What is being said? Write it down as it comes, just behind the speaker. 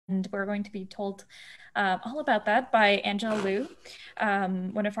we're going to be told all about that by Angela Liu,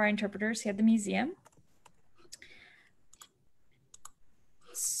 one of our interpreters here at the museum.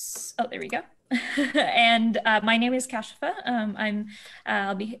 Oh, there we go. And my name is Kashifa.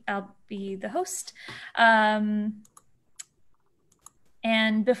 I'll be the host.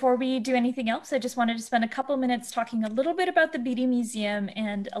 And before we do anything else, I just wanted to spend a couple minutes talking a little bit about the Beaty Museum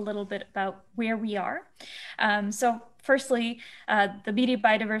and a little bit about where we are. So firstly, the Beaty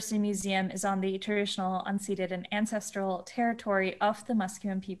Biodiversity Museum is on the traditional, unceded, and ancestral territory of the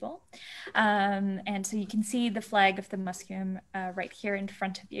Musqueam people. And so you can see the flag of the Musqueam right here in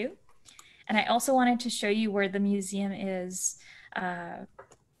front of you. And I also wanted to show you where the museum is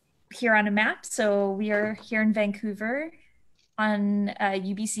here on a map. So we are here in Vancouver on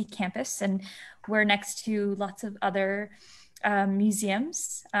UBC campus, and we're next to lots of other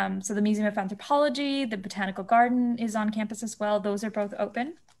museums. So the Museum of Anthropology, the Botanical Garden is on campus as well. Those are both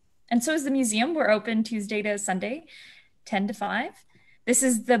open. And so is the museum. We're open Tuesday to Sunday, 10 to 5. This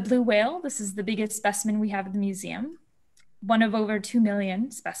is the blue whale. This is the biggest specimen we have at the museum, one of over 2 million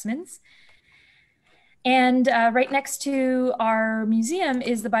specimens. And right next to our museum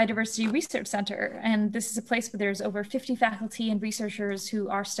is the Biodiversity Research Center. And this is a place where there's over 50 faculty and researchers who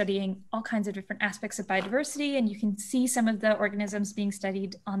are studying all kinds of different aspects of biodiversity. And you can see some of the organisms being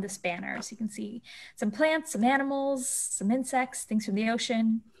studied on this banner. So you can see some plants, some animals, some insects, things from the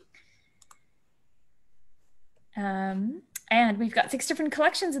ocean. And we've got 6 different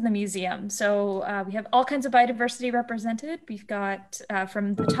collections in the museum. So we have all kinds of biodiversity represented. We've got,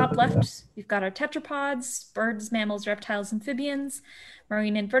 from the top left, we've got our tetrapods, birds, mammals, reptiles, amphibians,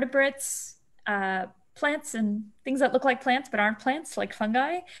 marine invertebrates, plants and things that look like plants but aren't plants, like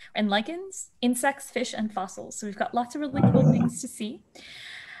fungi and lichens, insects, fish, and fossils. So we've got lots of really cool things to see.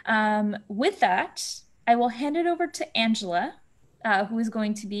 With that, I will hand it over to Angela, who is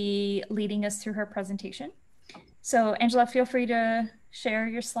going to be leading us through her presentation. So Angela, feel free to share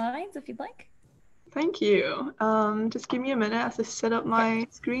your slides if you'd like. Thank you. Just give me a minute as I set up my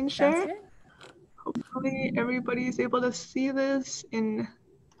screen share. Hopefully everybody's able to see this in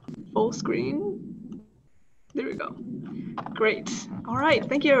full screen. There we go. Great. All right.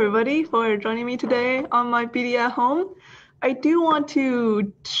 Thank you everybody for joining me today on my Beaty at home. I do want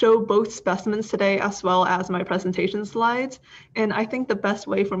to show both specimens today as well as my presentation slides. And I think the best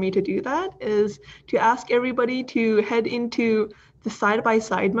way for me to do that is to ask everybody to head into the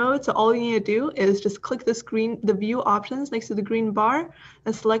side-by-side mode. So all you need to do is just click the view options next to the green bar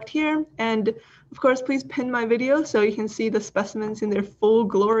and select here. And of course, please pin my video so you can see the specimens in their full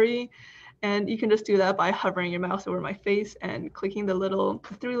glory. And you can just do that by hovering your mouse over my face and clicking the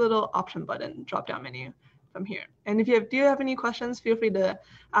 3 little option button drop-down menu from here. And if you do have any questions, feel free to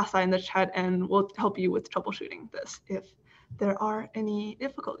ask that in the chat and we'll help you with troubleshooting this if there are any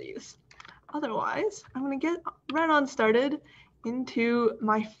difficulties. Otherwise, I'm going to get right on started into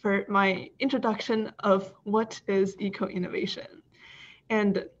my introduction of what is eco-innovation.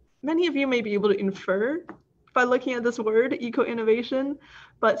 And many of you may be able to infer by looking at this word, eco-innovation,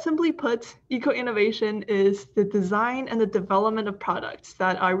 but simply put, eco-innovation is the design and the development of products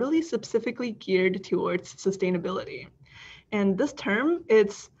that are really specifically geared towards sustainability. And this term,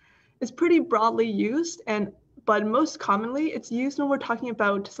 it's pretty broadly used, but most commonly it's used when we're talking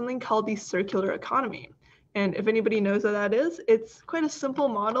about something called the circular economy. And if anybody knows what that is, it's quite a simple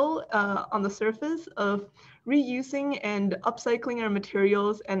model on the surface of reusing and upcycling our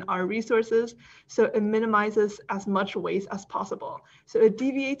materials and our resources so it minimizes as much waste as possible. So it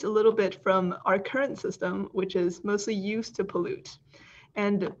deviates a little bit from our current system, which is mostly used to pollute.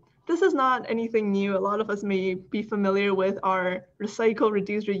 And this is not anything new. A lot of us may be familiar with our recycle,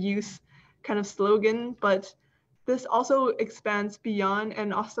 reduce, reuse kind of slogan, but this also expands beyond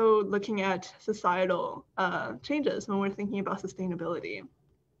and also looking at societal changes when we're thinking about sustainability.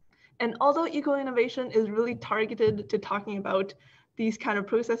 And although eco-innovation is really targeted to talking about these kind of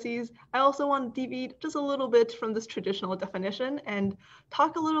processes, I also want to deviate just a little bit from this traditional definition and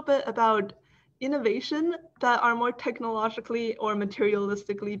talk a little bit about innovation that are more technologically or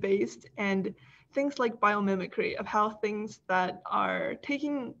materialistically based, and things like biomimicry, of how things that are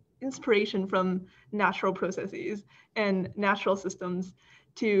taking inspiration from natural processes and natural systems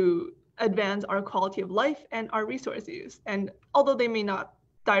to advance our quality of life and our resource use. And although they may not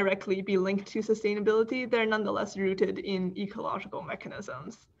directly be linked to sustainability, they're nonetheless rooted in ecological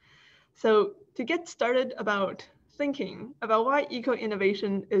mechanisms. So to get started about thinking about why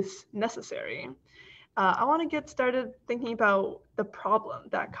eco-innovation is necessary, I want to get started thinking about the problem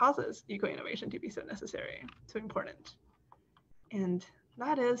that causes eco-innovation to be so necessary, so important. And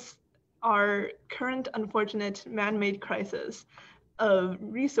that is our current unfortunate man-made crisis of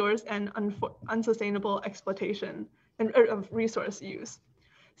resource and unsustainable exploitation and of resource use.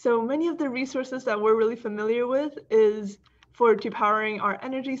 So many of the resources that we're really familiar with to powering our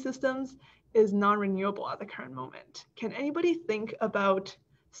energy systems is non-renewable at the current moment. Can anybody think about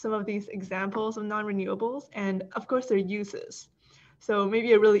some of these examples of non-renewables and of course their uses? So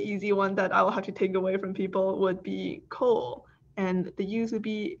maybe a really easy one that I will have to take away from people would be coal. And the use would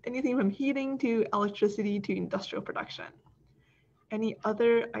be anything from heating to electricity to industrial production. Any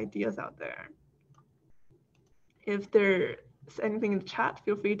other ideas out there? If there's anything in the chat,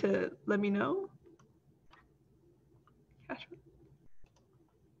 feel free to let me know.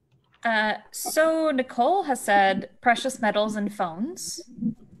 So Nicole has said precious metals and phones.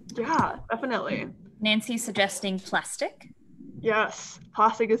 Yeah, definitely. Nancy suggesting plastic. Yes,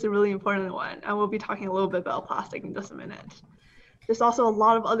 plastic is a really important one. And we'll be talking a little bit about plastic in just a minute. There's also a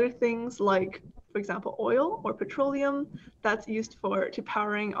lot of other things like, for example, oil or petroleum that's used to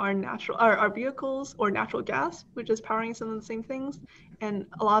powering our vehicles, or natural gas, which is powering some of the same things, and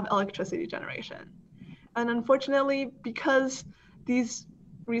a lot of electricity generation. And unfortunately, because these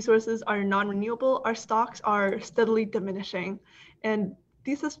resources are non-renewable, our stocks are steadily diminishing. And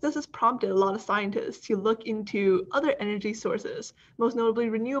this has prompted a lot of scientists to look into other energy sources, most notably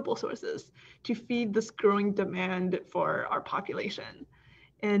renewable sources, to feed this growing demand for our population.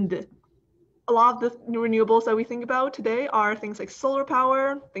 And a lot of the new renewables that we think about today are things like solar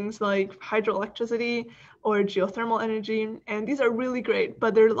power, things like hydroelectricity, or geothermal energy. And these are really great,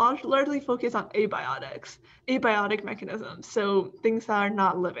 but they're largely focused on abiotic mechanisms, so things that are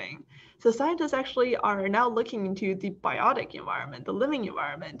not living. So scientists actually are now looking into the biotic environment, the living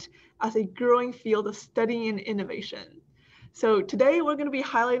environment, as a growing field of study and innovation. So today we're going to be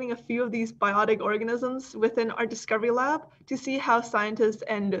highlighting a few of these biotic organisms within our Discovery Lab to see how scientists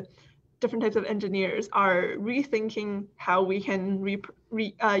and different types of engineers are rethinking how we can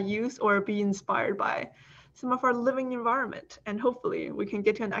use or be inspired by some of our living environment. And hopefully we can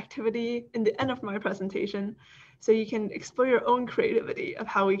get to an activity in the end of my presentation so you can explore your own creativity of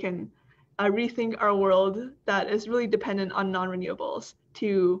how we can rethink our world that is really dependent on non-renewables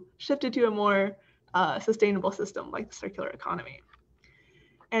to shift it to a more sustainable system like the circular economy.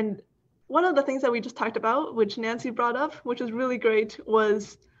 And one of the things that we just talked about, which Nancy brought up, which is really great,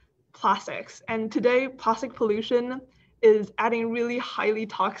 was plastics. And today, plastic pollution is adding really highly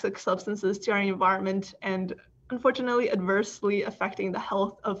toxic substances to our environment and unfortunately adversely affecting the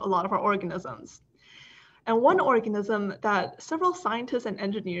health of a lot of our organisms. And one organism that several scientists and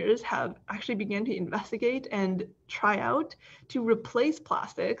engineers have actually begun to investigate and try out to replace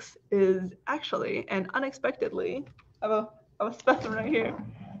plastics is actually, and unexpectedly, I have a specimen right here,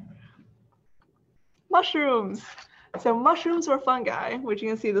 mushrooms. So mushrooms or fungi, which you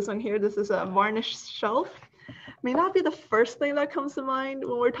can see this one here, this is a varnished shelf, may not be the first thing that comes to mind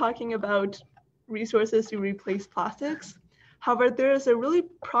when we're talking about resources to replace plastics. However, there is a really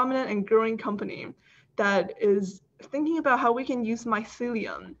prominent and growing company that is thinking about how we can use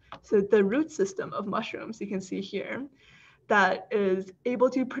mycelium, so the root system of mushrooms you can see here, that is able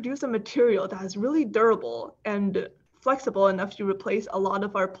to produce a material that is really durable and flexible enough to replace a lot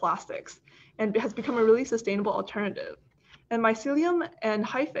of our plastics and has become a really sustainable alternative. And mycelium and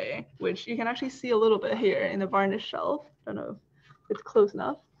hyphae, which you can actually see a little bit here in the varnish shelf, I don't know if it's close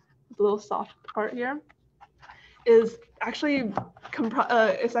enough, it's a little soft part here, is actually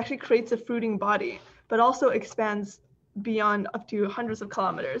creates a fruiting body, but also expands beyond up to hundreds of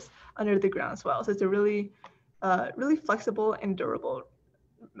kilometers under the ground as well. So it's a really flexible and durable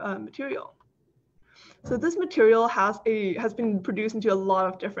material. So this material has been produced into a lot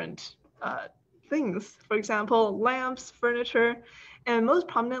of different things. For example, lamps, furniture, and most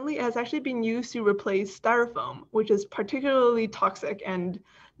prominently, it has actually been used to replace styrofoam, which is particularly toxic and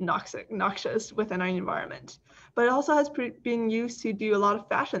noxious within our environment. But it also has been used to do a lot of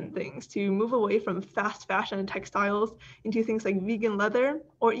fashion things, to move away from fast fashion textiles into things like vegan leather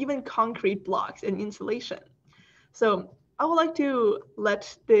or even concrete blocks and insulation. So I would like to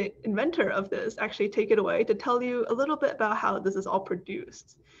let the inventor of this actually take it away to tell you a little bit about how this is all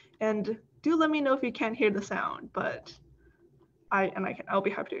produced. And do let me know if you can't hear the sound, but I'll be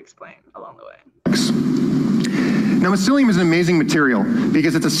happy to explain along the way. Now, mycelium is an amazing material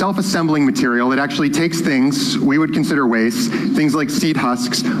because it's a self-assembling material. It actually takes things we would consider waste, things like seed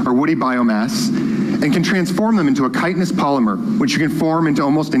husks or woody biomass, and can transform them into a chitinous polymer, which you can form into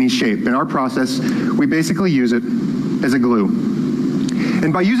almost any shape. In our process, we basically use it as a glue.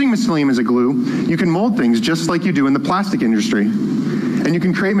 And by using mycelium as a glue, you can mold things just like you do in the plastic industry. And you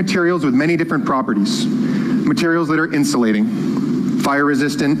can create materials with many different properties. Materials that are insulating, fire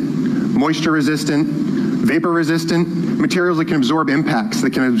resistant, moisture resistant, vapor resistant, materials that can absorb impacts,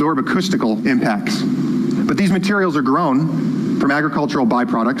 that can absorb acoustical impacts. But these materials are grown from agricultural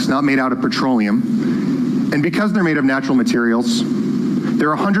byproducts, not made out of petroleum. And because they're made of natural materials,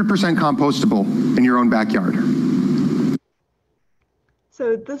 they're 100% compostable in your own backyard.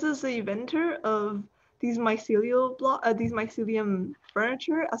 So this is the inventor of these mycelium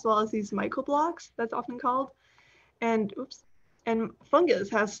furniture, as well as these mycoblocks, that's often called. And fungus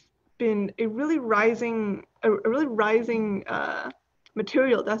has been a really rising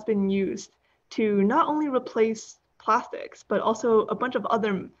material that's been used to not only replace plastics, but also a bunch of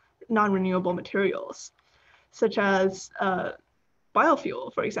other non-renewable materials, such as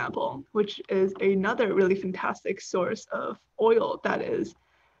biofuel, for example, which is another really fantastic source of oil that is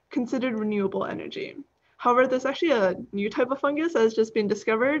considered renewable energy. However, there's actually a new type of fungus that has just been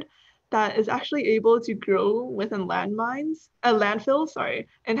discovered that is actually able to grow within landfills,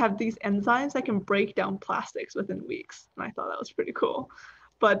 and have these enzymes that can break down plastics within weeks. And I thought that was pretty cool.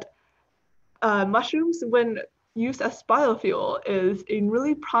 But mushrooms, when used as biofuel, is a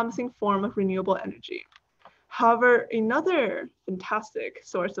really promising form of renewable energy. However, another fantastic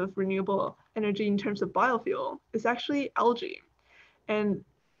source of renewable energy in terms of biofuel is actually algae. And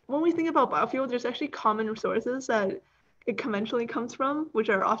when we think about biofuel, there's actually common sources that it conventionally comes from, which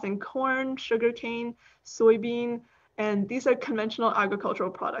are often corn, sugarcane, soybean, and these are conventional agricultural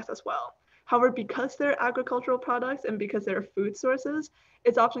products as well. However, because they're agricultural products and because they're food sources,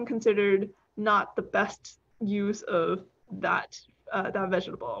 it's often considered not the best use of that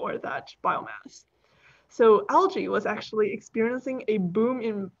vegetable or that biomass. So algae was actually experiencing a boom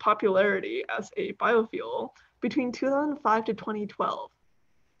in popularity as a biofuel between 2005 to 2012.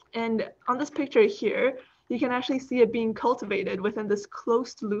 And on this picture here, you can actually see it being cultivated within this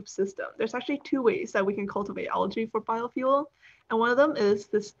closed loop system. There's actually two ways that we can cultivate algae for biofuel. And one of them is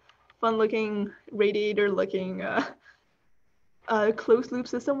this fun looking radiator looking closed loop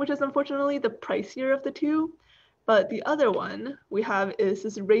system, which is unfortunately the pricier of the two. But the other one we have is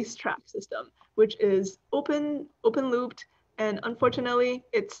this racetrack system, which is open looped, and unfortunately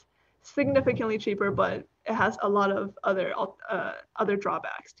it's significantly cheaper, but it has a lot of other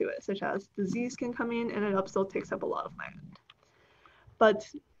drawbacks to it, such as disease can come in and it also takes up a lot of land. But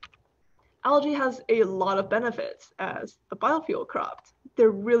algae has a lot of benefits as a biofuel crop.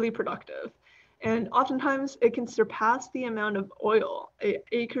 They're really productive, and oftentimes it can surpass the amount of oil an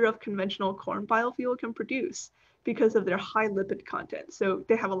acre of conventional corn biofuel can produce because of their high lipid content. So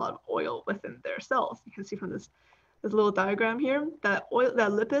they have a lot of oil within their cells. You can see from this little diagram here that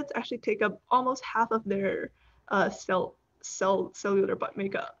lipids actually take up almost half of their cellular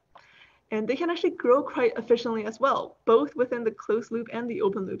makeup. And they can actually grow quite efficiently as well, both within the closed loop and the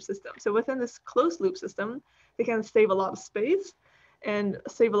open loop system. So within this closed loop system, they can save a lot of space and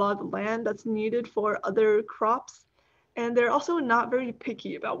save a lot of land that's needed for other crops. And they're also not very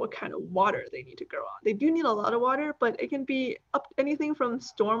picky about what kind of water they need to grow on. They do need a lot of water, but it can be anything from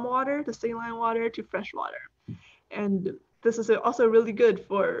storm water to saline water to fresh water. And this is also really good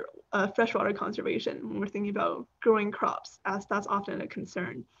for freshwater conservation when we're thinking about growing crops, as that's often a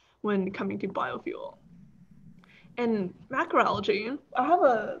concern when coming to biofuel. And macroalgae, I have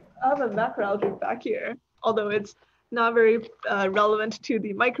a macroalgae back here, although it's not very relevant to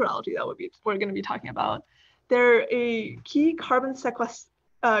the microalgae that we're going to be talking about. They're a key carbon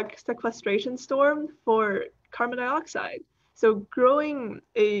sequestration store for carbon dioxide. So growing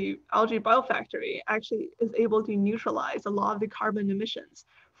a algae biofactory actually is able to neutralize a lot of the carbon emissions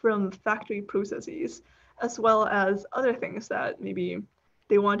from factory processes, as well as other things that maybe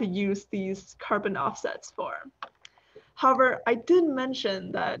they want to use these carbon offsets for. However, I did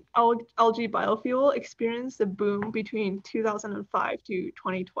mention that algae biofuel experienced a boom between 2005 to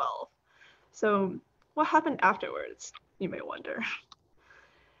 2012. So what happened afterwards, you may wonder.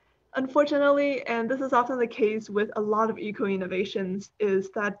 Unfortunately, and this is often the case with a lot of eco-innovations,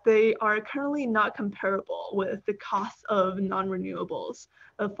 is that they are currently not comparable with the costs of non-renewables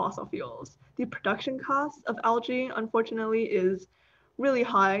of fossil fuels. The production cost of algae, unfortunately, is really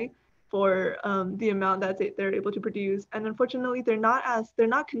high for the amount that they're able to produce, and unfortunately, they're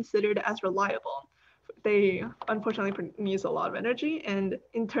not considered as reliable. They unfortunately use a lot of energy, and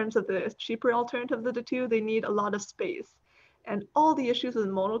in terms of the cheaper alternative of the two, they need a lot of space. And all the issues with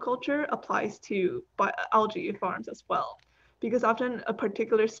monoculture applies to algae farms as well, because often a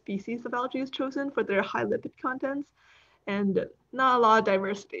particular species of algae is chosen for their high lipid contents, and not a lot of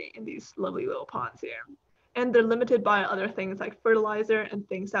diversity in these lovely little ponds here. And they're limited by other things like fertilizer and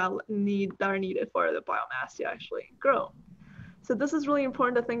things that are needed for the biomass to actually grow. So this is really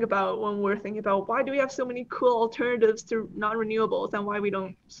important to think about when we're thinking about why do we have so many cool alternatives to non-renewables and why we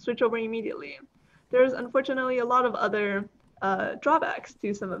don't switch over immediately. there's unfortunately a lot of other drawbacks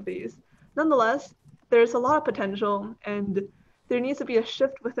to some of these. Nonetheless, there's a lot of potential, and there needs to be a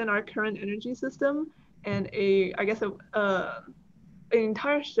shift within our current energy system, and an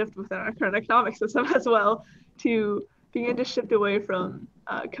entire shift within our current economic system as well, to begin to shift away from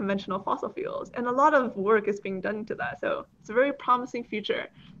conventional fossil fuels. And a lot of work is being done to that. So it's a very promising future.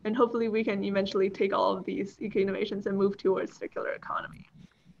 And hopefully we can eventually take all of these eco-innovations and move towards circular economy.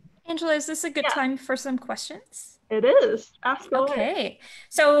 Angela, is this a good time for some questions? It is. Ask away. Okay.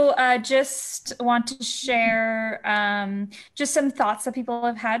 So just want to share just some thoughts that people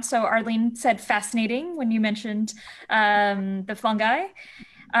have had. So Arlene said fascinating when you mentioned the fungi.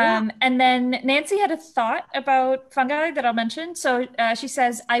 And then Nancy had a thought about fungi that I'll mention. So she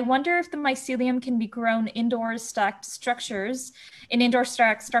says, I wonder if the mycelium can be grown in indoor stacked structures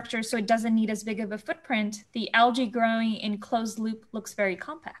so it doesn't need as big of a footprint. The algae growing in closed loop looks very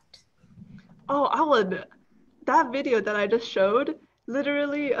compact. Oh, that video that I just showed,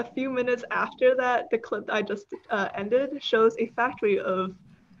 literally a few minutes after that, the clip I just ended shows a factory of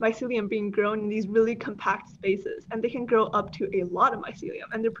mycelium being grown in these really compact spaces, and they can grow up to a lot of mycelium,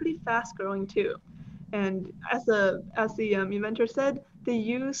 and they're pretty fast growing too. And as the inventor said, they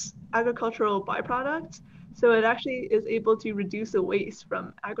use agricultural byproducts, so it actually is able to reduce the waste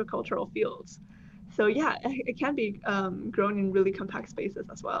from agricultural fields. So yeah, it can be grown in really compact spaces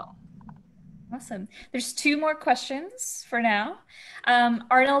as well. Awesome. There's two more questions for now.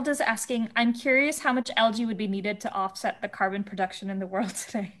 Arnold is asking, I'm curious how much algae would be needed to offset the carbon production in the world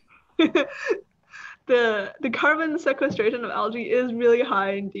today. The carbon sequestration of algae is really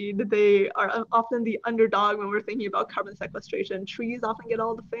high indeed. They are often the underdog when we're thinking about carbon sequestration. Trees often get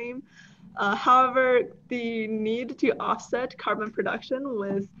all the fame. However, the need to offset carbon production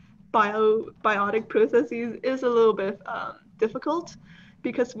with biotic processes is a little bit difficult,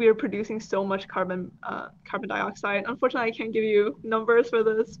 because we are producing so much carbon dioxide. Unfortunately, I can't give you numbers for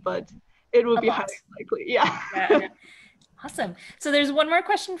this, but it will be highly likely. Yeah. Awesome. So there's one more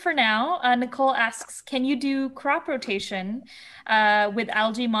question for now. Nicole asks, can you do crop rotation with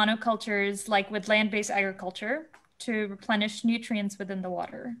algae monocultures, like with land-based agriculture, to replenish nutrients within the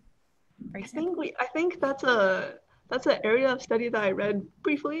water? I think that's an area of study that I read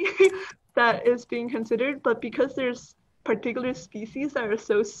briefly that is being considered, but because there's particular species that are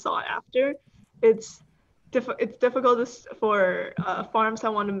so sought after, it's difficult for farms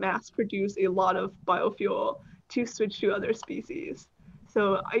that want to mass produce a lot of biofuel to switch to other species.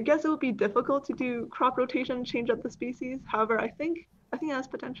 So I guess it would be difficult to do crop rotation, change up the species. However, I think it has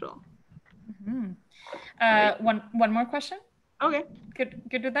potential. Mm-hmm. One more question. Okay.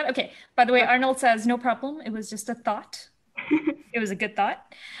 Good with that. Okay. By the way, Arnold says no problem. It was just a thought. It was a good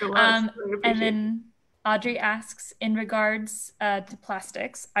thought. It was. And then Audrey asks, in regards to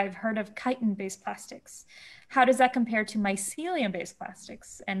plastics, I've heard of chitin-based plastics. How does that compare to mycelium-based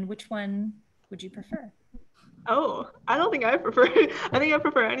plastics, and which one would you prefer? Oh, I don't think I prefer. I think I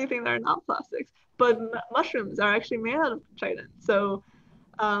prefer anything that are not plastics. But mushrooms are actually made out of chitin. So,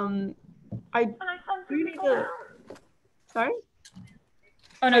 I do need to. Sorry.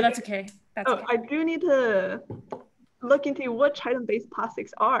 Oh no, that's okay. Okay. I do need to look into what chitin-based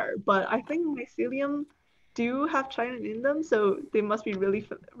plastics are, but I think mycelium do have chitin in them, so they must be really,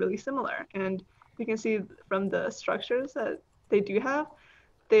 really similar. And you can see from the structures that they do have,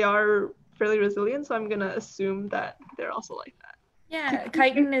 they are fairly resilient, so I'm going to assume that they're also like that. Yeah,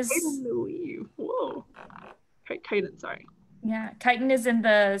 chitin is... Whoa. Chitin, sorry. Yeah, chitin is in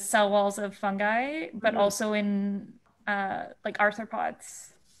the cell walls of fungi, but also in like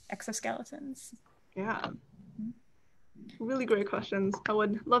arthropods, exoskeletons. Yeah. Really great questions. I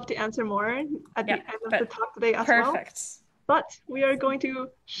would love to answer more at the end of the talk today as well. Perfect. But we are going to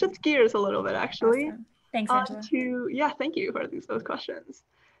shift gears a little bit, actually. Awesome. Thanks, Angela. Thank you for those questions.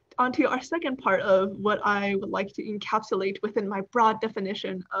 On to our second part of what I would like to encapsulate within my broad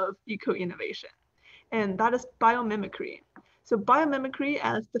definition of eco-innovation, and that is biomimicry. So biomimicry,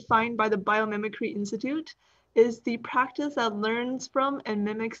 as defined by the Biomimicry Institute, is the practice that learns from and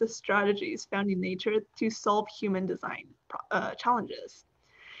mimics the strategies found in nature to solve human design challenges.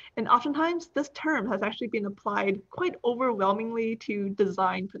 And oftentimes, this term has actually been applied quite overwhelmingly to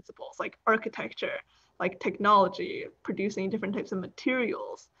design principles like architecture, like technology, producing different types of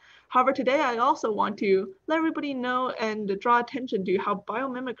materials. However, today I also want to let everybody know and draw attention to how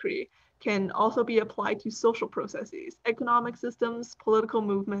biomimicry can also be applied to social processes, economic systems, political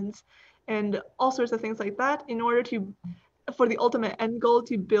movements, and all sorts of things like that in order for the ultimate end goal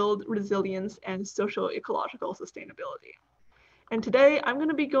to build resilience and social ecological sustainability. And today I'm going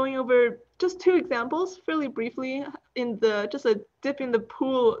to be going over just 2 examples fairly briefly in just a dip in the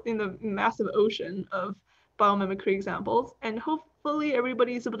pool in the massive ocean of biomimicry examples. And hopefully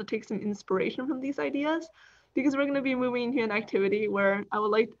everybody is able to take some inspiration from these ideas, because we're going to be moving into an activity where I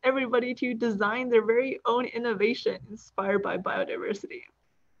would like everybody to design their very own innovation inspired by biodiversity.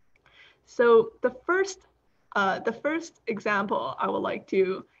 So the first example I would like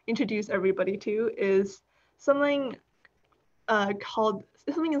to introduce everybody to is something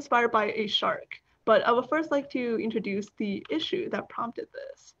something inspired by a shark. But I would first like to introduce the issue that prompted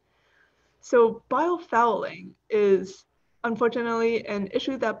this. So biofouling is unfortunately an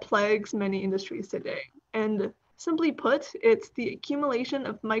issue that plagues many industries today. And simply put, it's the accumulation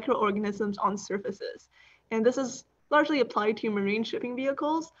of microorganisms on surfaces. And this is largely applied to marine shipping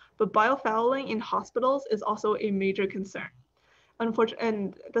vehicles, but biofouling in hospitals is also a major concern. Unfortunately,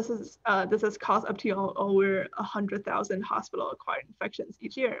 and this has caused up to over 100,000 hospital-acquired infections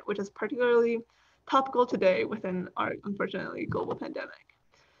each year, which is particularly topical today within our, unfortunately, global pandemic.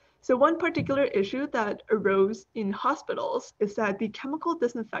 So one particular issue that arose in hospitals is that the chemical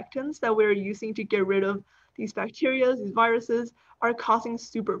disinfectants that we're using to get rid of these bacteria, these viruses, are causing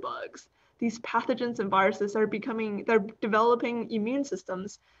superbugs. These pathogens and viruses they're developing immune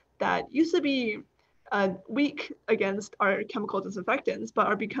systems that used to be weak against our chemical disinfectants, but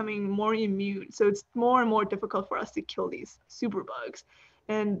are becoming more immune. So it's more and more difficult for us to kill these superbugs.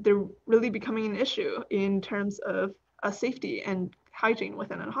 And they're really becoming an issue in terms of safety and hygiene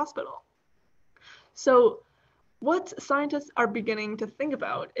within a hospital. So what scientists are beginning to think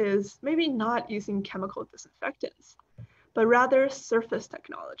about is maybe not using chemical disinfectants, but rather surface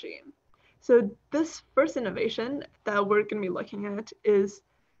technology. So this first innovation that we're going to be looking at is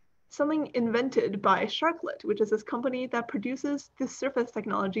something invented by Sharklet, which is this company that produces this surface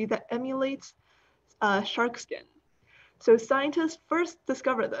technology that emulates shark skin. So scientists first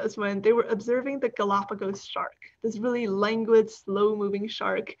discovered this when they were observing the Galapagos shark, this really languid, slow-moving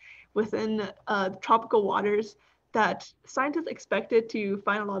shark within tropical waters that scientists expected to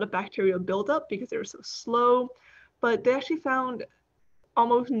find a lot of bacterial buildup because they were so slow, but they actually found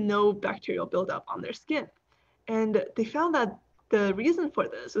almost no bacterial buildup on their skin. And they found that the reason for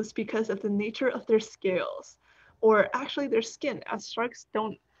this was because of the nature of their scales, or actually their skin, as sharks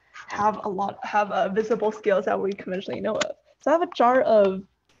don't have visible scales that we conventionally know of. So I have a jar of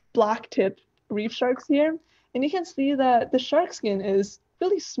black-tip reef sharks here, and you can see that the shark skin is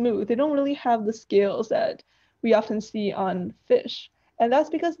really smooth. They don't really have the scales that we often see on fish. And that's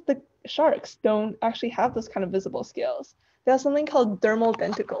because the sharks don't actually have those kind of visible scales. They have something called dermal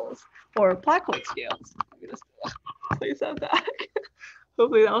denticles, or placoid scales. Let me just place that back.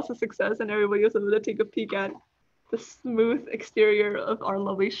 Hopefully that was a success and everybody was able to take a peek at the smooth exterior of our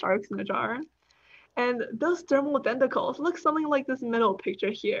lovely sharks in the jar. And those dermal denticles look something like this middle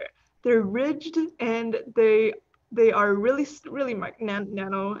picture here. They're ridged and they are really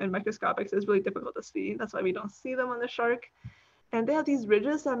nano and microscopic, so it's really difficult to see. That's why we don't see them on the shark. And they have these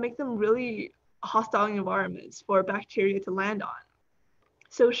ridges that make them really hostile environments for bacteria to land on.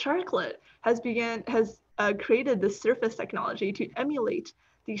 So Sharklet has created this surface technology to emulate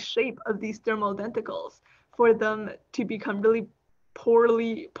the shape of these dermal denticles for them to become really poor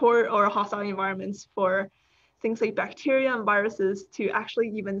or hostile environments for things like bacteria and viruses to actually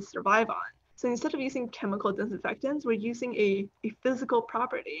even survive on. So instead of using chemical disinfectants, we're using a physical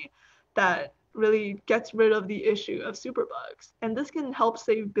property that really gets rid of the issue of superbugs. And this can help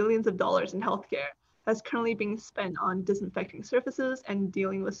save billions of dollars in healthcare that's currently being spent on disinfecting surfaces and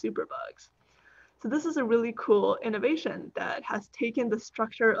dealing with superbugs. So this is a really cool innovation that has taken the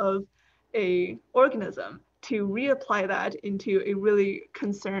structure of an organism to reapply that into a really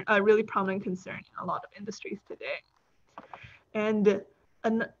prominent concern in a lot of industries today. And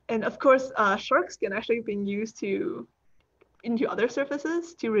of course, shark skin actually being used into other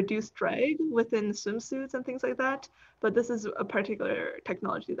surfaces to reduce drag within swimsuits and things like that. But this is a particular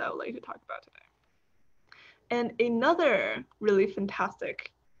technology that I would like to talk about today. And another really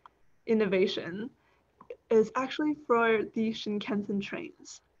fantastic innovation is actually for the Shinkansen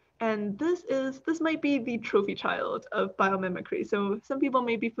trains. And this might be the trophy child of biomimicry. So some people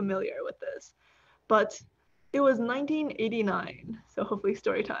may be familiar with this, but it was 1989. So hopefully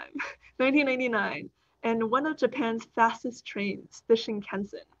story time, 1989. And one of Japan's fastest trains, the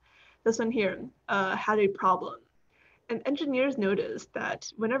Shinkansen, this one here, had a problem. And engineers noticed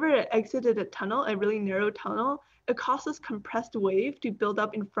that whenever it exited a tunnel, a really narrow tunnel, it causes compressed wave to build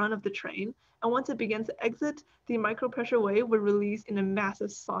up in front of the train. And once it begins to exit, the micropressure wave would release in a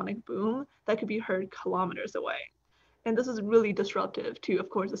massive sonic boom that could be heard kilometers away. And this is really disruptive to, of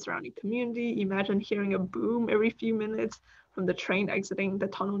course, the surrounding community. Imagine hearing a boom every few minutes from the train exiting the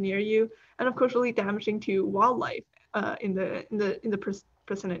tunnel near you, and of course, really damaging to wildlife in the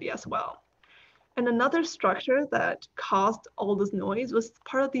vicinity as well. And another structure that caused all this noise was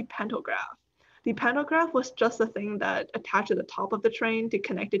part of the pantograph. The pantograph was just a thing that attached to the top of the train to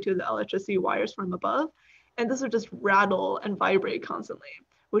connect it to the electricity wires from above, and this would just rattle and vibrate constantly,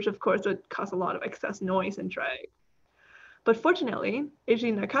 which of course would cause a lot of excess noise and drag. But fortunately,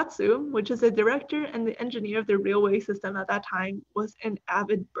 Eiji Nakatsu, which is the director and the engineer of the railway system at that time, was an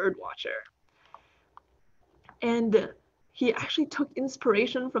avid bird watcher. And he actually took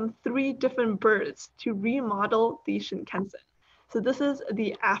inspiration from 3 different birds to remodel the Shinkansen. So this is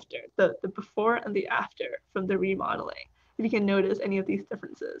the after, the before and the after from the remodeling, if you can notice any of these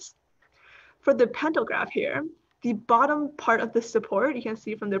differences. For the pantograph here, the bottom part of the support, you can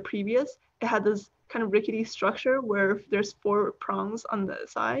see from the previous, it had this kind of rickety structure where there's 4 prongs on the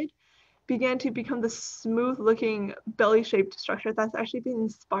side, began to become the smooth looking belly-shaped structure that's actually been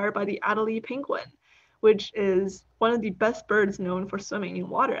inspired by the Adelie penguin, which is one of the best birds known for swimming in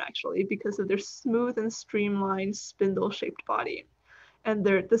water actually, because of their smooth and streamlined spindle-shaped body. And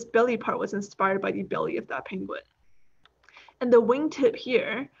this belly part was inspired by the belly of that penguin. And the wingtip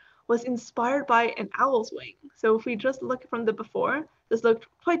here was inspired by an owl's wing. So if we just look from the before, this looked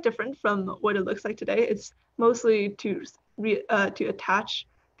quite different from what it looks like today. It's mostly to attach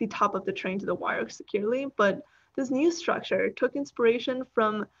the top of the train to the wire securely, but this new structure took inspiration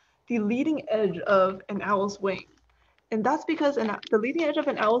from the leading edge of an owl's wing. And that's because the leading edge of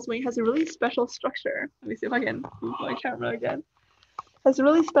an owl's wing has a really special structure. Let me see if I can move my camera again. Has a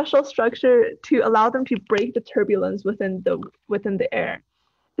really special structure to allow them to break the turbulence within the air.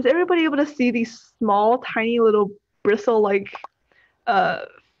 Is everybody able to see these small, tiny little bristle-like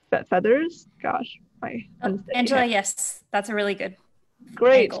feathers? Gosh, Angela, yes, that's a really good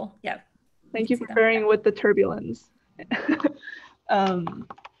Great. angle. Yeah. Thank you for bearing with the turbulence. There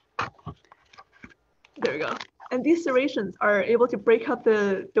we go. And these serrations are able to break up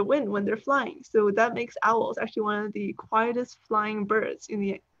the wind when they're flying. So that makes owls actually one of the quietest flying birds in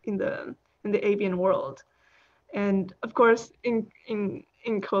the avian world. And of course, in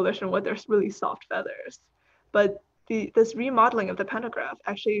coalition with their really soft feathers. But this remodeling of the pantograph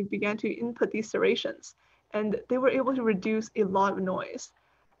actually began to input these serrations, and they were able to reduce a lot of noise.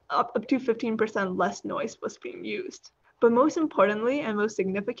 Up to 15% less noise was being used. But most importantly and most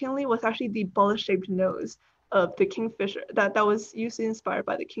significantly was actually the bullet-shaped nose of the kingfisher that was usually inspired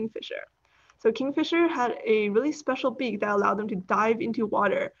by the kingfisher. So kingfisher had a really special beak that allowed them to dive into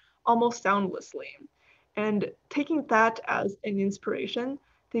water almost soundlessly. And taking that as an inspiration,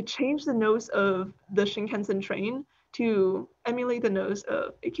 they changed the nose of the Shinkansen train to emulate the nose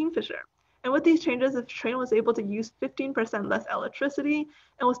of a kingfisher. And with these changes, the train was able to use 15% less electricity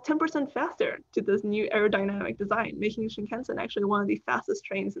and was 10% faster to this new aerodynamic design, making Shinkansen actually one of the fastest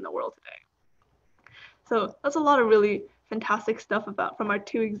trains in the world today. So that's a lot of really fantastic stuff from our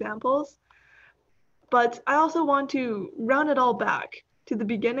 2 examples. But I also want to round it all back to the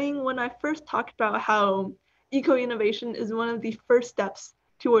beginning when I first talked about how eco-innovation is one of the first steps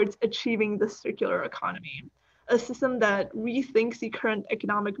towards achieving the circular economy, a system that rethinks the current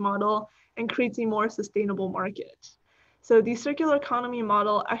economic model and creates a more sustainable market. So the circular economy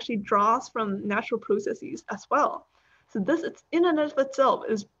model actually draws from natural processes as well. So this in and of itself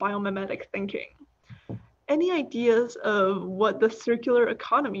is biomimetic thinking. Any ideas of what the circular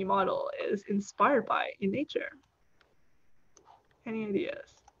economy model is inspired by in nature? Any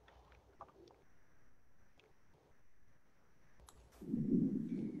ideas?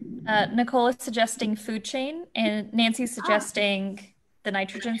 Nicole is suggesting food chain, and Nancy's suggesting the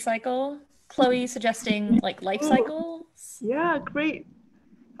nitrogen cycle. Chloe suggesting like life cycles. Yeah, great.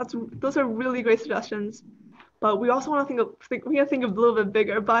 Those are really great suggestions. But we also want to think a little bit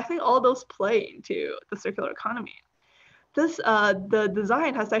bigger. But I think all those play into the circular economy. The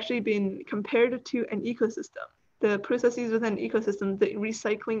design has actually been compared to an ecosystem. The processes within an ecosystem, the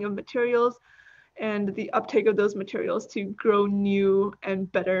recycling of materials, and the uptake of those materials to grow new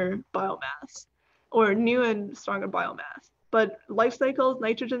and better biomass, or new and stronger biomass. But life cycles,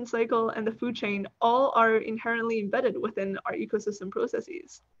 nitrogen cycle, and the food chain all are inherently embedded within our ecosystem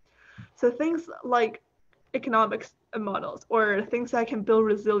processes. So things like economics models, or things that can build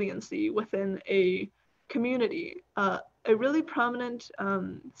resiliency within a community. A really prominent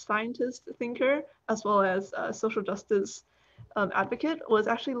scientist thinker, as well as social justice advocate, was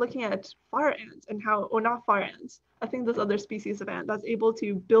actually looking at fire ants and how, or not fire ants, I think there's other species of ant that's able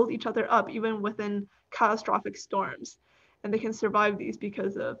to build each other up even within catastrophic storms. And they can survive these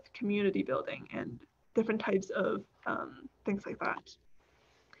because of community building and different types of things like that.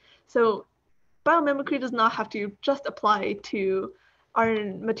 So biomimicry does not have to just apply to our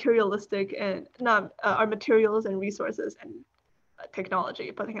materialistic and not our materials and resources and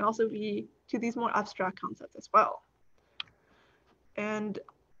technology, but it can also be to these more abstract concepts as well. And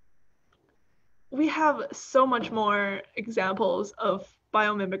we have so much more examples of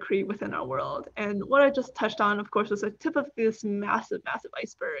biomimicry within our world. And what I just touched on, of course, was a tip of this massive, massive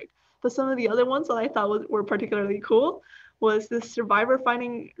iceberg. But some of the other ones that I thought were particularly cool was this survivor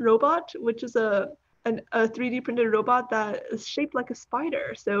finding robot, which is a 3D printed robot that is shaped like a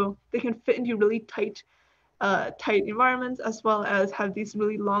spider. So they can fit into really tight environments, as well as have these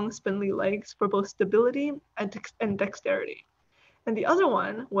really long spindly legs for both stability and dexterity. And the other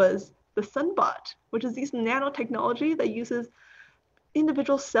one was the Sunbot, which is this nanotechnology that uses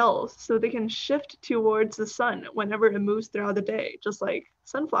individual cells so they can shift towards the sun whenever it moves throughout the day, just like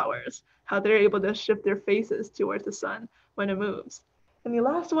sunflowers, how they're able to shift their faces towards the sun when it moves. And the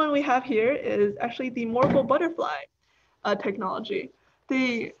last one we have here is actually the morphle butterfly technology.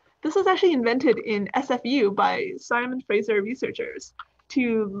 This was actually invented in SFU by Simon Fraser researchers,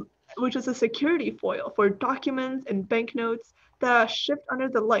 which is a security foil for documents and banknotes that shift under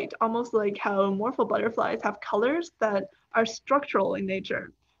the light, almost like how morphle butterflies have colors that are structural in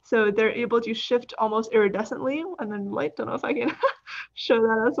nature. So they're able to shift almost iridescently, and then light, don't know if I can show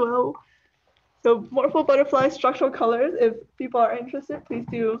that as well. So morphle butterfly structural colors, if people are interested, please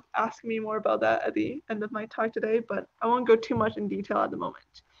do ask me more about that at the end of my talk today, but I won't go too much in detail at the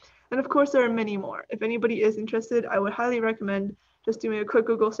moment. And of course, there are many more. If anybody is interested, I would highly recommend just doing a quick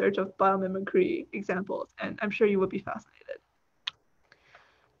Google search of biomimicry examples, and I'm sure you would be fascinated.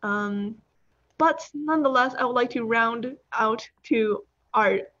 But nonetheless, I would like to round out to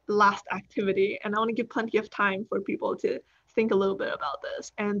our last activity, and I want to give plenty of time for people to think a little bit about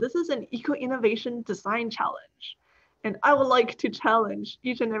this. And this is an eco-innovation design challenge. And I would like to challenge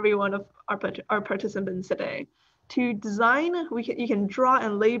each and every one of our participants today to design. You can draw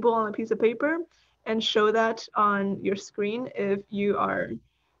and label on a piece of paper and show that on your screen if you are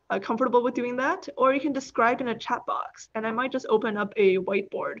comfortable with doing that, or you can describe in a chat box, and I might just open up a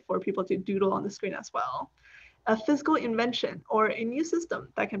whiteboard for people to doodle on the screen as well. A physical invention or a new system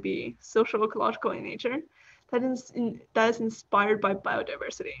that can be social ecological in nature that is inspired by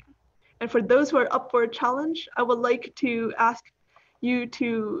biodiversity. And for those who are up for a challenge, I would like to ask you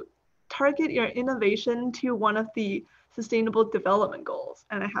to target your innovation to one of the Sustainable Development Goals.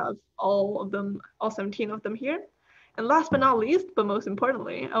 And I have all 17 of them here. And last but not least, but most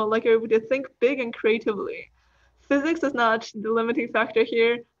importantly, I would like everybody to think big and creatively. Physics is not the limiting factor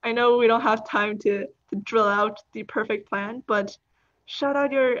here. I know we don't have time to drill out the perfect plan, but shout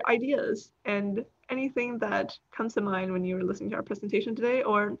out your ideas and anything that comes to mind when you were listening to our presentation today,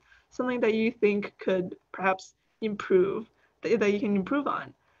 or something that you think could perhaps improve, that you can improve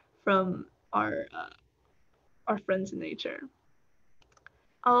on from our friends in nature.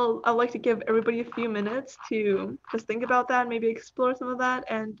 I'd like to give everybody a few minutes to just think about that, maybe explore some of that,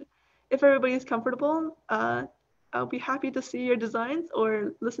 and if everybody's comfortable, I'll be happy to see your designs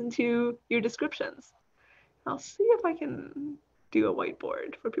or listen to your descriptions. I'll see if I can do a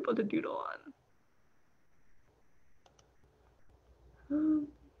whiteboard for people to doodle on.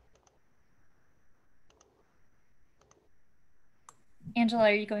 Angela,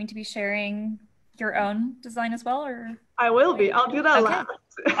 are you going to be sharing your own design as well, or? I will be. I'll do that last.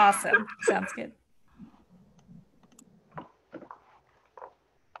 Awesome. Sounds good.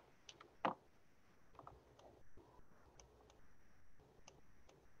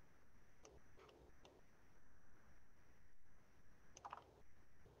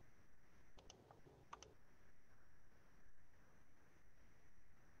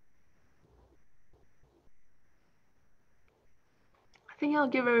 I think I'll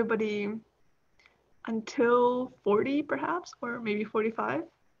give everybody until 40 perhaps, or maybe 45.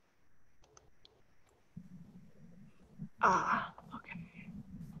 Okay.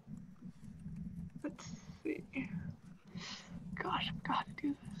 Let's see. Gosh, I've got to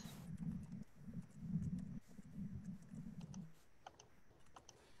do this.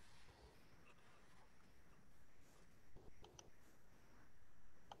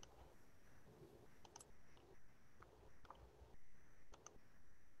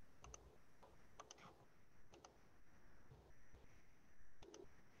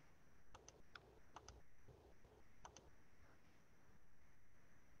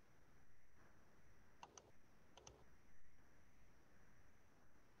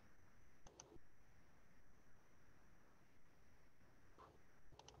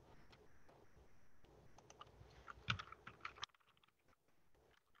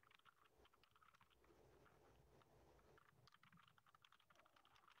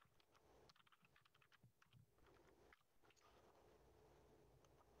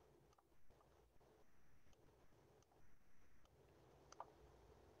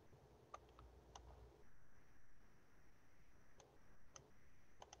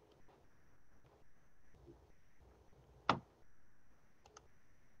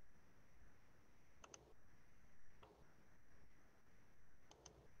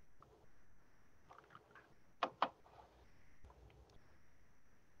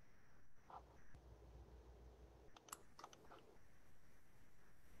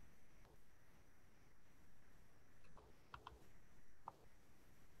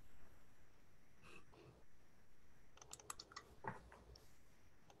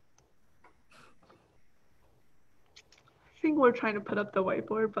 think we're trying to put up the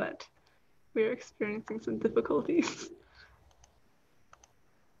whiteboard, but we're experiencing some difficulties.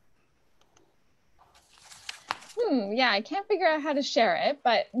 Yeah, I can't figure out how to share it,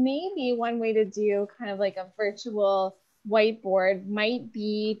 but maybe one way to do kind of like a virtual whiteboard might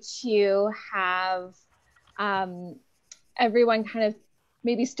be to have everyone kind of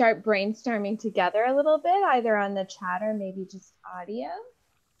maybe start brainstorming together a little bit, either on the chat or maybe just audio.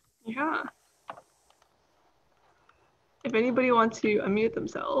 Yeah. If anybody wants to unmute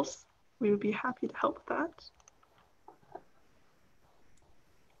themselves, we would be happy to help with that.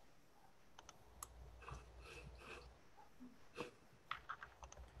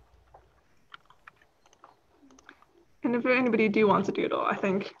 And if anybody do want to doodle, I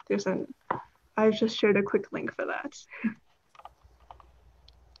think I've just shared a quick link for that.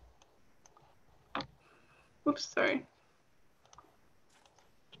 Oops, sorry.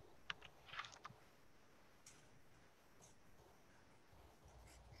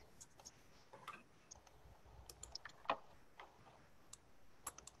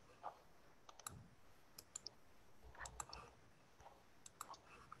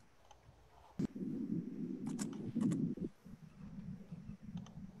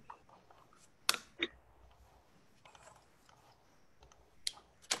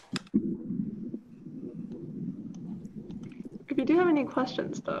 If you do have any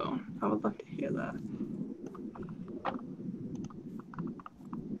questions, though, I would love to hear that.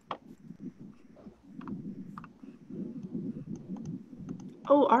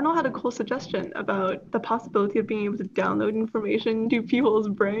 Oh, Arnold had a cool suggestion about the possibility of being able to download information to people's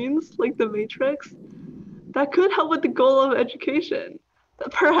brains, like the Matrix. That could help with the goal of education.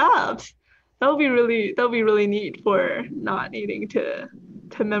 Perhaps that would be really neat for not needing to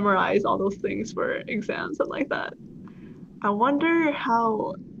memorize all those things for exams and like that. I wonder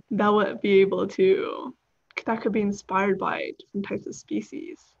how that would be able to, that could be inspired by different types of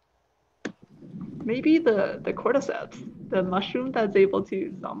species. Maybe the cordyceps, the mushroom that's able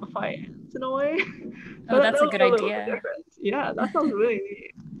to zombify ants in a way. Oh, that's a good idea. Yeah, that sounds really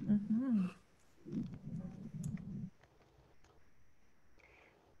neat. Mm-hmm.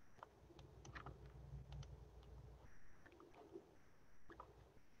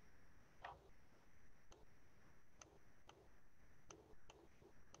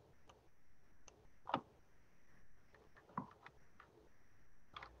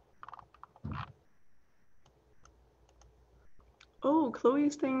 Oh,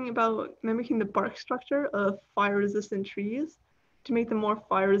 Chloe's thinking about mimicking the bark structure of fire-resistant trees to make them more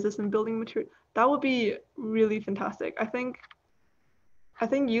fire-resistant building material. That would be really fantastic. I think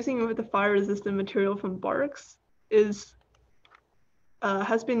using with the fire-resistant material from barks has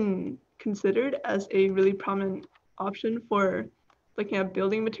been considered as a really prominent option for looking at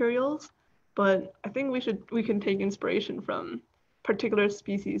building materials. But I think we can take inspiration from particular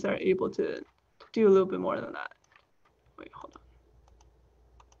species that are able to do a little bit more than that. Wait, hold on.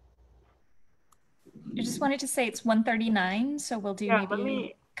 I just wanted to say it's 1:39, so we'll do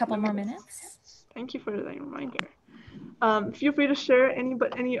maybe a couple more minutes. Thank you for the reminder. Feel free to share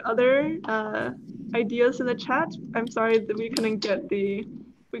any other ideas in the chat. I'm sorry that we couldn't get the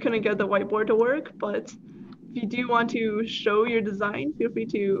whiteboard to work, but if you do want to show your design, feel free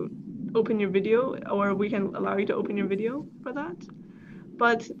to open your video, or we can allow you to open your video for that.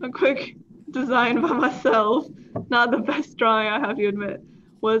 But a quick design by myself, not the best drawing I have to admit,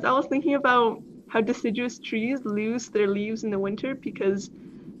 was I was thinking about how deciduous trees lose their leaves in the winter because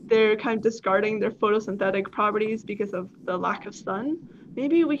they're kind of discarding their photosynthetic properties because of the lack of sun.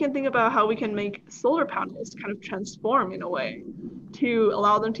 Maybe we can think about how we can make solar panels kind of transform in a way to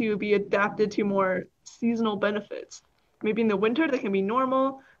allow them to be adapted to more seasonal benefits. Maybe in the winter they can be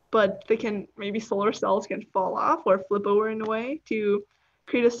normal, but maybe solar cells can fall off or flip over in a way to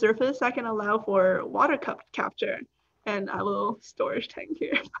create a surface that can allow for water capture and a little storage tank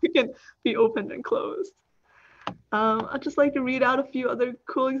here. It can be opened and closed. I'd just like to read out a few other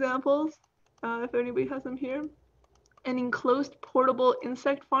cool examples, if anybody has them here. An enclosed portable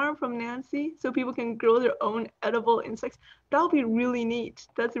insect farm from Nancy, so people can grow their own edible insects. That would be really neat.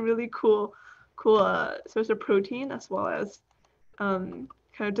 That's a really cool source of protein, as well as kind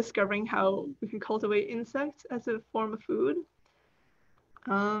of discovering how we can cultivate insects as a form of food.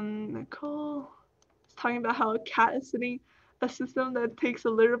 Nicole is talking about how a cat is sitting a system that takes a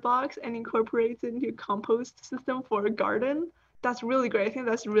litter box and incorporates it into a compost system for a garden. That's really great. I think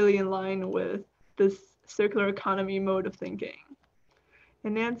that's really in line with this circular economy mode of thinking.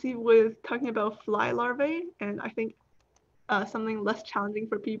 And Nancy was talking about fly larvae, and I think something less challenging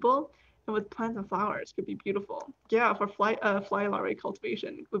for people and with plants and flowers could be beautiful. Yeah, for fly larvae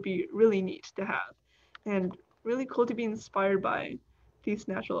cultivation would be really neat to have. And really cool to be inspired by these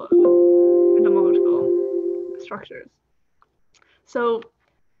natural entomological structures. So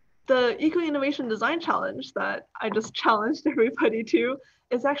the Eco-Innovation Design Challenge that I just challenged everybody to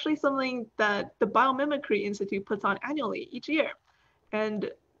is actually something that the Biomimicry Institute puts on annually each year. And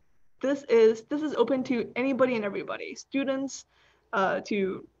this is open to anybody and everybody, students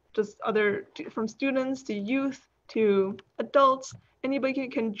to just from students to youth to adults. Anybody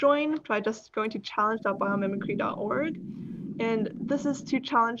can join by just going to challenge.biomimicry.org. And this is to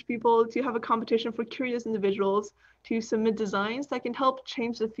challenge people to have a competition for curious individuals to submit designs that can help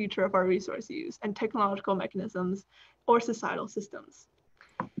change the future of our resource use and technological mechanisms or societal systems.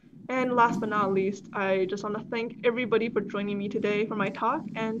 And last but not least, I just want to thank everybody for joining me today for my talk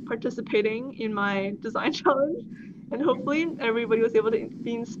and participating in my design challenge. And hopefully everybody was able to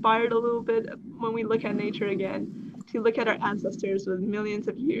be inspired a little bit when we look at nature again, to look at our ancestors with millions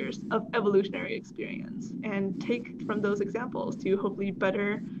of years of evolutionary experience and take from those examples to hopefully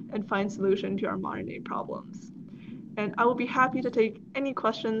better and find solution to our modern day problems. And I will be happy to take any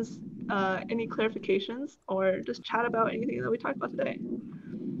questions, any clarifications, or just chat about anything that we talked about today.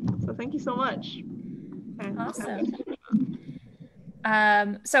 So thank you so much. And awesome.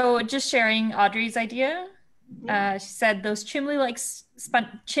 So just sharing Audrey's idea. She said those chimney-like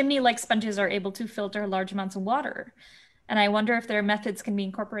sponges are able to filter large amounts of water. And I wonder if their methods can be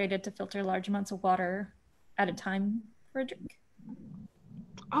incorporated to filter large amounts of water at a time for a drink.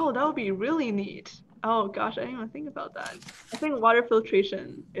 Oh, that would be really neat. Oh gosh, I didn't even think about that. I think water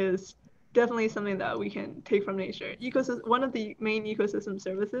filtration is definitely something that we can take from nature. One of the main ecosystem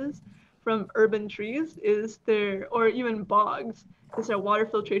services from urban trees is or even bogs, is their water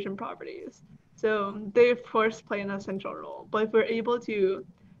filtration properties. So they of course play an essential role. But if we're able to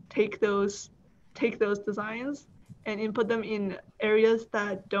take those designs and input them in areas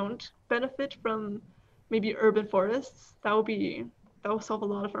that don't benefit from maybe urban forests, that will solve a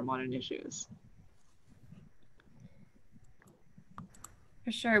lot of our modern issues.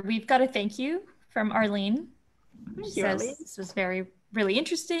 For sure. We've got a thank you from Arlene. Thank you, Arlene. This was really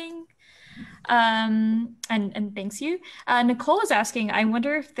interesting. And thanks you. Nicole is asking, I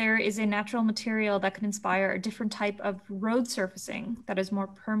wonder if there is a natural material that could inspire a different type of road surfacing that is more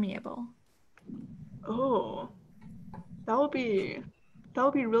permeable. Oh, that would be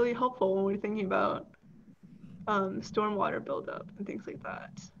really helpful when we're thinking about stormwater buildup and things like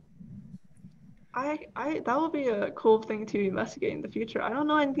that. That would be a cool thing to investigate in the future. I don't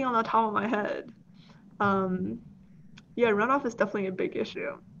know anything on the top of my head. Yeah, runoff is definitely a big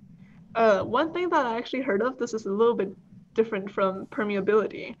issue. One thing that I actually heard of, this is a little bit different from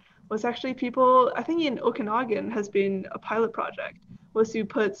permeability, was actually I think in Okanagan has been a pilot project, was to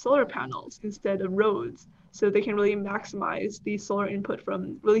put solar panels instead of roads, so they can really maximize the solar input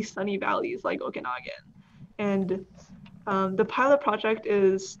from really sunny valleys like Okanagan. And the pilot project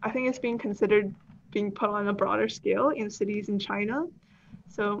I think it's being considered being put on a broader scale in cities in China.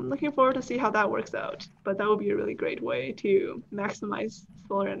 So I'm looking forward to see how that works out. But that would be a really great way to maximize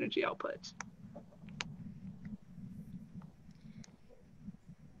solar energy output.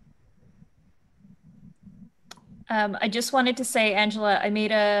 I just wanted to say, Angela, I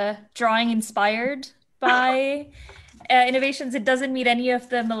made a drawing inspired by innovations. It doesn't meet any of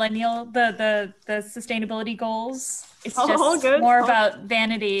the the sustainability goals. It's just more about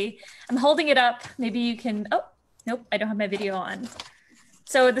vanity. I'm holding it up. Maybe you can, oh, nope, I don't have my video on.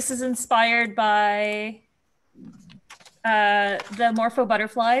 So this is inspired by the Morpho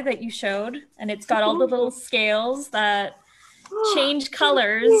butterfly that you showed. And it's got all the little scales that change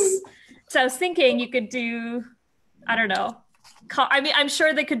colors. So I was thinking you could do, I don't know. I mean, I'm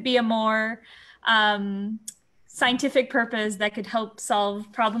sure there could be a more scientific purpose that could help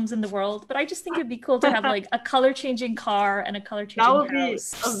solve problems in the world. But I just think it'd be cool to have like a color changing car and a color changing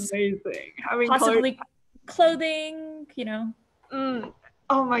house. That would be amazing. Having possibly clothing, you know.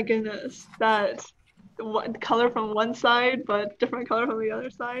 Oh my goodness. That color from one side, but different color from the other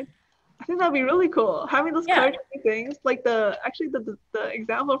side. I think that'd be really cool. Having those color changing things, like the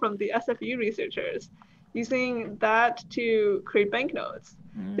example from the SFU researchers, using that to create banknotes.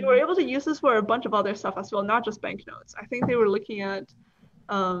 They were able to use this for a bunch of other stuff as well, not just banknotes. I think they were looking at,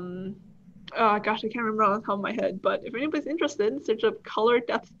 oh gosh, I can't remember on the top of my head, but if anybody's interested, search up color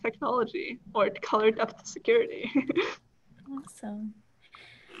depth technology or color depth security. Awesome.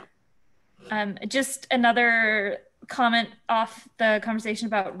 Just another comment off the conversation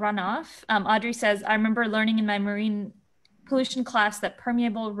about runoff. Audrey says, I remember learning in my marine pollution class that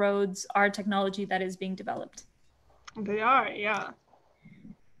permeable roads are technology that is being developed. They are, yeah.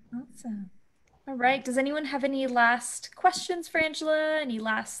 Awesome. All right. Does anyone have any last questions for Angela? Any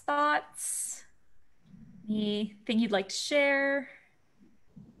last thoughts? Anything you'd like to share?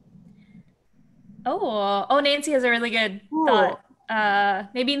 Oh, Nancy has a really good Cool. thought.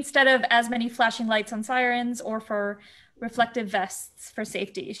 Maybe instead of as many flashing lights on sirens or for reflective vests for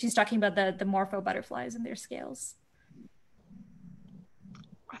safety. She's talking about the morpho butterflies and their scales.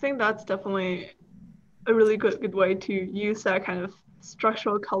 I think that's definitely a really good way to use that kind of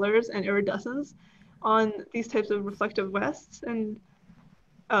structural colors and iridescence on these types of reflective vests, and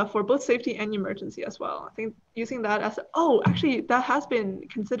for both safety and emergency as well. I think using that as actually that has been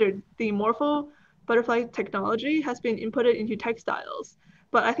considered. The morpho butterfly technology has been inputted into textiles,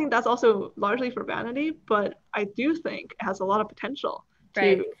 but I think that's also largely for vanity. But I do think it has a lot of potential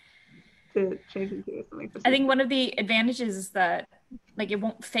Right. to change into something for I safety. think one of the advantages is that like it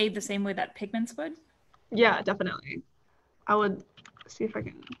won't fade the same way that pigments would. Yeah, definitely. I would see if I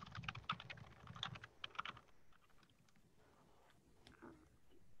can.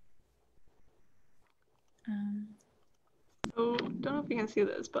 Um, Oh, don't know if you can see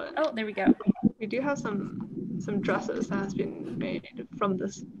this, but oh, there we go. we do have some dresses that has been made from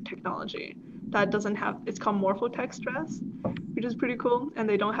this technology that doesn't have. It's called Morphotex dress, which is pretty cool, and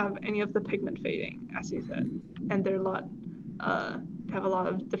they don't have any of the pigment fading, as you said, and they're a lot. They have a lot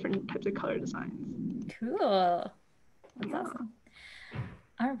of different types of color designs. Cool. That's Yeah. awesome.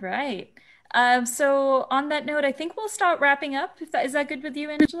 All right. So on that note, I think we'll start wrapping up. If that is that good with you,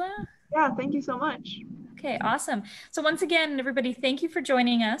 Angela? Yeah. Thank you so much. Okay, awesome. So once again, everybody, thank you for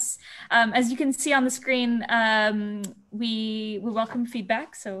joining us. As you can see on the screen, we welcome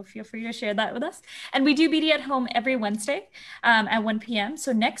feedback, so feel free to share that with us. And we do Beaty at Home every Wednesday at 1 p.m.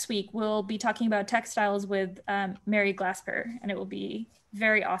 So next week, we'll be talking about textiles with Mary Glasper, and it will be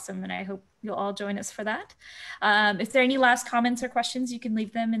very awesome, and I hope you'll all join us for that. If there are any last comments or questions, you can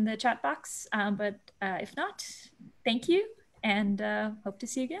leave them in the chat box. But if not, thank you, and hope to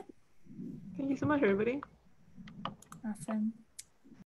see you again. Thank you so much, everybody. Awesome.